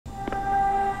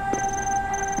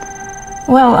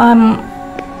Well, I'm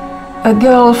a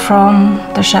girl from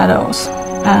the shadows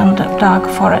and dark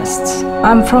forests.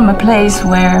 I'm from a place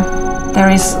where there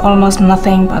is almost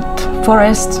nothing but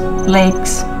forests,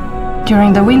 lakes.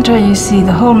 During the winter you see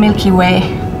the whole Milky Way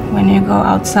when you go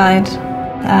outside,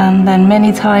 and then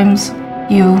many times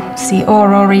you see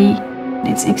aurorae.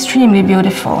 It's extremely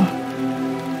beautiful.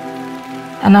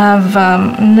 And I've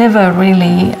never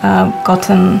really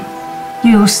gotten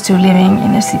used to living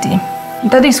in a city.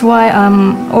 That is why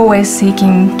I'm always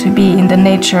seeking to be in the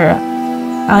nature.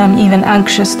 I am even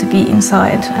anxious to be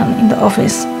inside and in the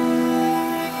office.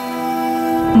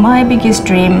 My biggest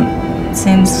dream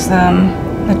since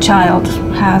a child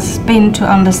has been to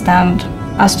understand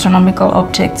astronomical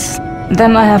objects.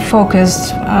 Then I have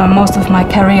focused most of my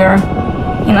career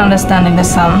in understanding the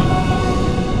sun.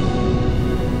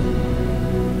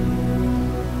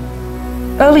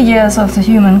 Early years of the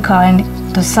humankind,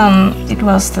 the sun, it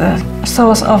was the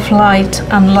source of light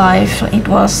and life. It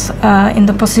was in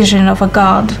the position of a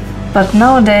god. But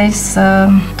nowadays,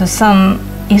 the sun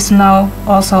is now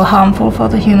also harmful for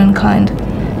the humankind.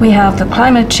 We have the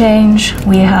climate change,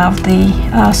 we have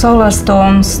the solar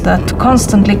storms that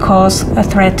constantly cause a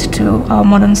threat to our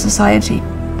modern society.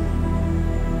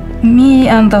 Me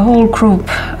and the whole group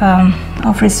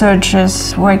of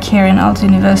researchers work here in Aalto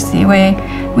University, where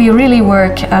we really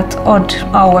work at odd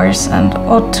hours and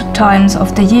odd times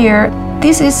of the year.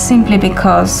 This is simply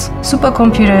because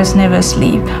supercomputers never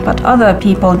sleep, but other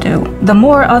people do. The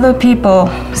more other people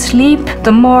sleep,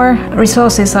 the more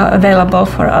resources are available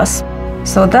for us.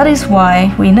 So that is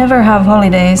why we never have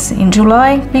holidays in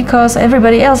July, because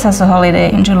everybody else has a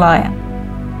holiday in July.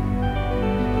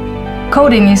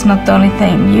 Coding is not the only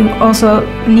thing. You also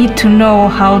need to know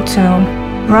how to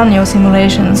run your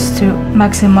simulations to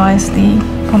maximize the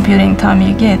computing time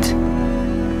you get.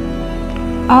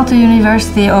 Aalto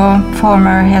University, or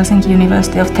former Helsinki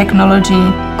University of Technology,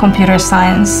 computer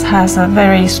science has a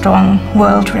very strong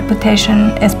world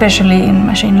reputation, especially in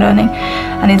machine learning.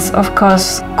 And it's of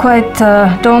course quite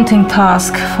a daunting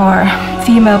task for a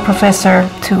female professor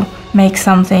to make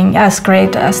something as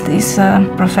great as these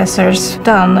professors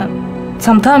done.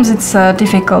 Sometimes it's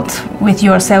difficult with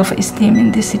your self-esteem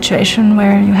in this situation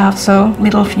where you have so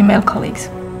little female colleagues.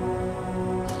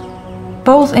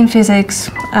 Both in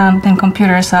physics and in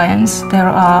computer science, there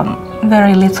are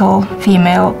very little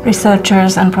female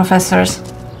researchers and professors.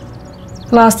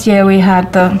 Last year we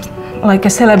had like a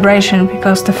celebration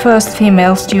because the first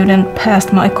female student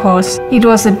passed my course. It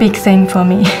was a big thing for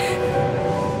me.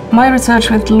 My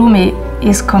research with LUMI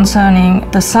is concerning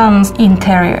the sun's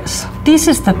interiors. This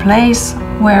is the place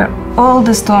where all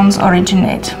the storms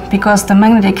originate, because the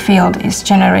magnetic field is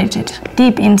generated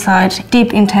deep inside,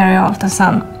 deep interior of the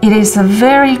sun. It is a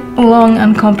very long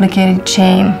and complicated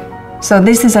chain. So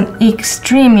this is an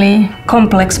extremely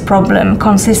complex problem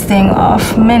consisting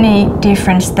of many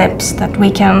different steps that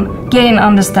we can gain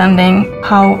understanding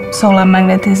how solar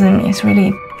magnetism is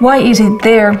really. Why is it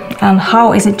there, and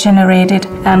how is it generated,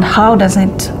 and how does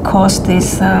it cause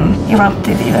these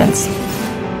eruptive events?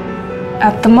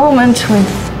 At the moment with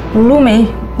LUMI,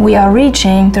 we are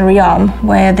reaching the realm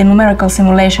where the numerical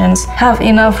simulations have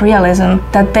enough realism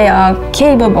that they are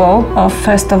capable of,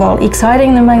 first of all,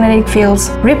 exciting the magnetic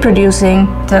fields, reproducing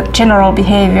the general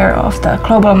behavior of the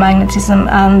global magnetism,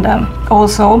 and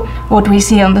also what we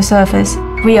see on the surface.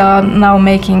 We are now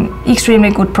making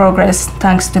extremely good progress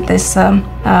thanks to this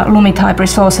LUMI-type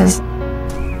resources.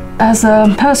 As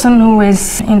a person who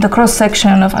is in the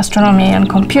cross-section of astronomy and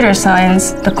computer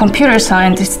science, the computer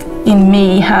scientist in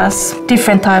me has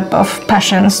different type of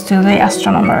passions to the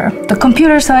astronomer. The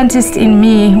computer scientist in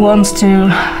me wants to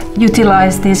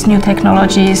utilize these new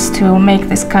technologies to make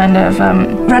this kind of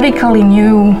radically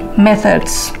new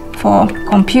methods for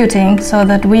computing, so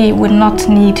that we would not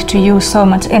need to use so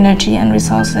much energy and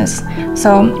resources.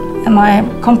 So my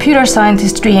computer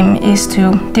scientist dream is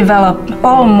to develop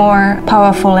all more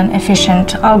powerful and efficient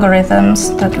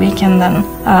algorithms that we can then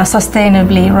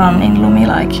sustainably run in LUMI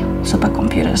like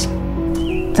supercomputers.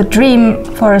 The dream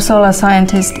for a solar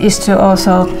scientist is to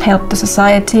also help the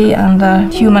society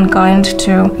and humankind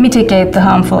to mitigate the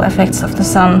harmful effects of the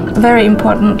sun. A very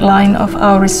important line of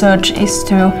our research is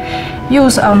to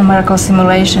use our numerical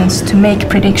simulations to make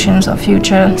predictions of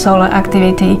future solar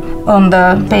activity on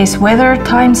the base weather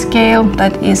timescale,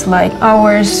 that is like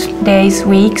hours, days,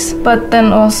 weeks, but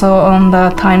then also on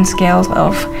the timescales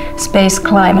of space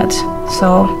climate,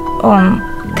 so on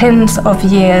tens of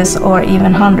years or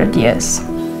even 100 years.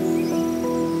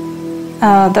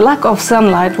 The lack of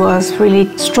sunlight was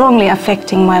really strongly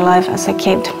affecting my life as a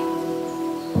kid.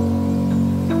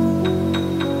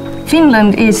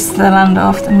 Finland is the land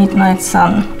of the midnight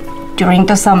sun. during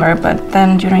the summer, but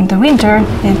then during the winter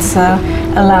it's a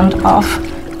land of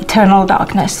eternal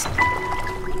darkness.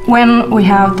 When we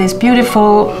have these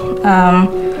beautiful,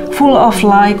 full of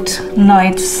light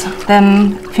nights,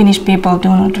 then Finnish people do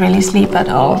not really sleep at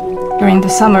all. During the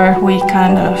summer we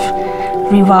kind of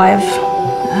revive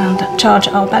and charge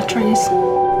our batteries.